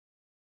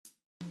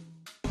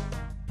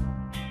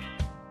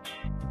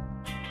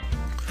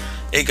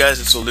Hey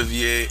guys, it's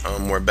Olivier.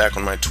 We're back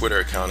on my Twitter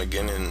account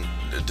again,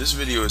 and this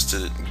video is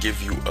to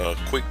give you a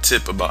quick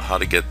tip about how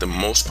to get the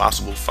most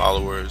possible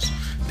followers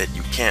that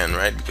you can,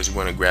 right? Because you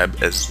want to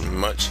grab as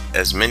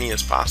many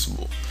as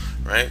possible,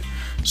 right?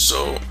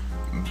 So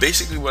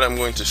basically what I'm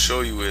going to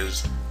show you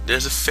is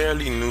there's a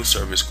fairly new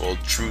service called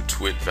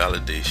twit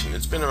validation.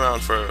 It's been around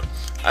for,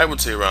 I would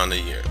say, around a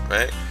year,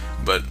 right?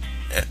 But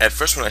at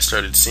first when I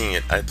started seeing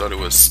it, I thought it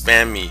was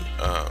spammy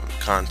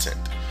content.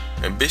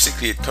 And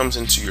basically it comes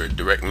into your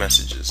direct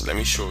messages. Let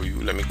me show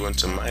you. Let me go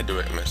into my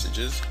direct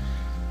messages.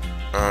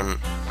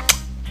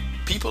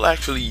 People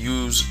actually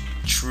use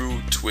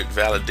twit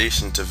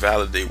validation to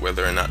validate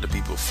whether or not the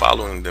people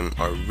following them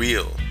are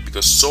real,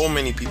 because so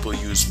many people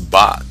use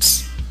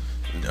bots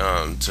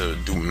to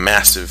do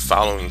massive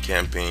following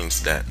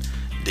campaigns that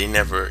they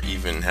never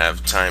even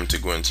have time to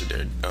go into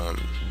their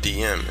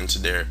DM,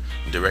 into their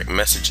direct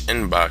message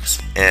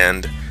inbox,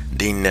 and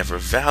they never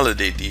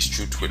validate these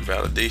twit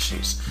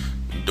validations.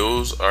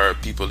 Those are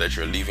people that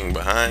you're leaving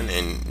behind,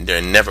 and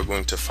they're never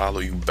going to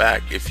follow you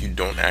back if you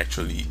don't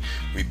actually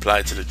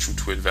reply to the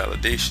twit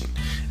validation.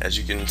 As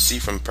you can see,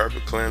 from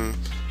Purple Clim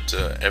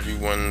to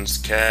Everyone's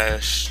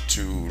Cash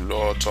to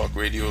Law Talk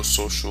Radio,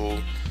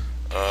 Social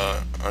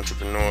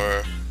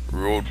Entrepreneur,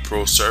 Road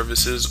Pro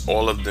Services,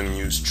 all of them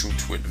use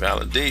twit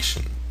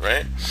validation,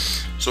 right?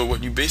 So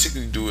what you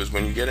basically do is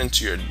when you get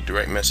into your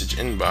direct message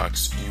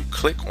inbox, you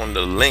click on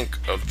the link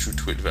of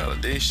twit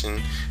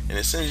validation and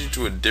it sends you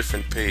to a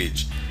different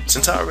page.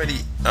 Since I already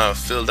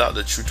filled out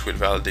the twit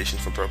validation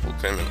for Purple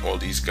Clim and all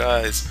these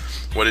guys,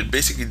 what it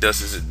basically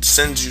does is it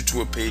sends you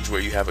to a page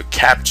where you have a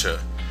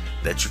captcha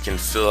that you can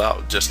fill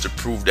out just to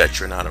prove that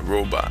you're not a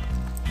robot,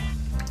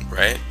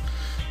 right?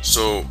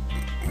 So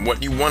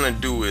what you want to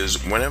do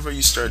is whenever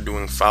you start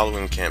doing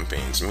following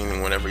campaigns,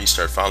 meaning whenever you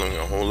start following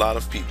a whole lot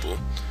of people,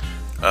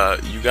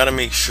 you got to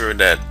make sure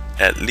that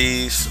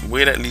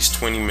wait at least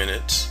 20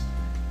 minutes,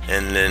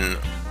 and then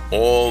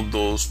all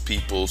those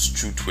people's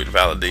twit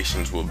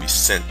validations will be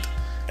sent.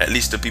 At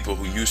least the people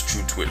who use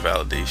twit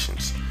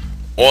validations,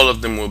 all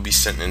of them will be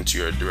sent into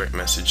your direct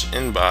message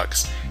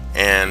inbox,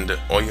 and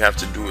all you have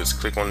to do is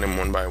click on them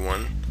one by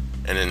one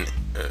and then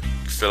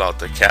fill out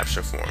the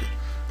captcha form,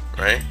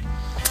 right?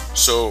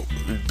 So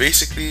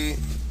basically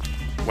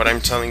what I'm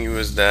telling you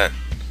is that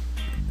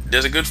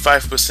there's a good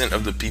 5%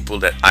 of the people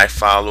that I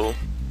follow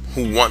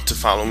who want to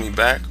follow me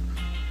back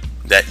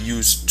that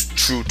use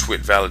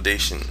twit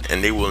validation,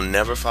 and they will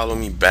never follow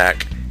me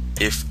back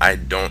if I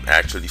don't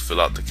actually fill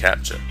out the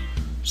captcha.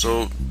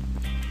 So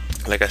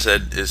like I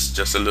said, it's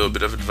just a little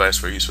bit of advice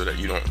for you so that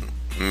you don't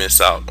miss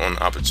out on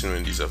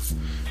opportunities of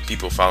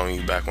people following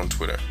you back on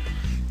Twitter.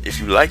 If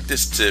you like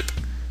this tip,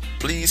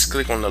 please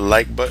click on the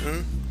like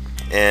button,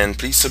 and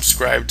please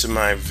subscribe to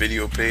my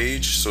video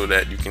page so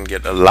that you can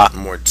get a lot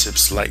more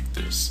tips like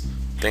this.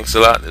 Thanks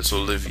a lot. It's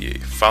Olivier.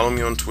 Follow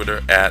me on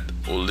Twitter at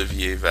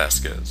Olivier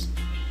Vasquez.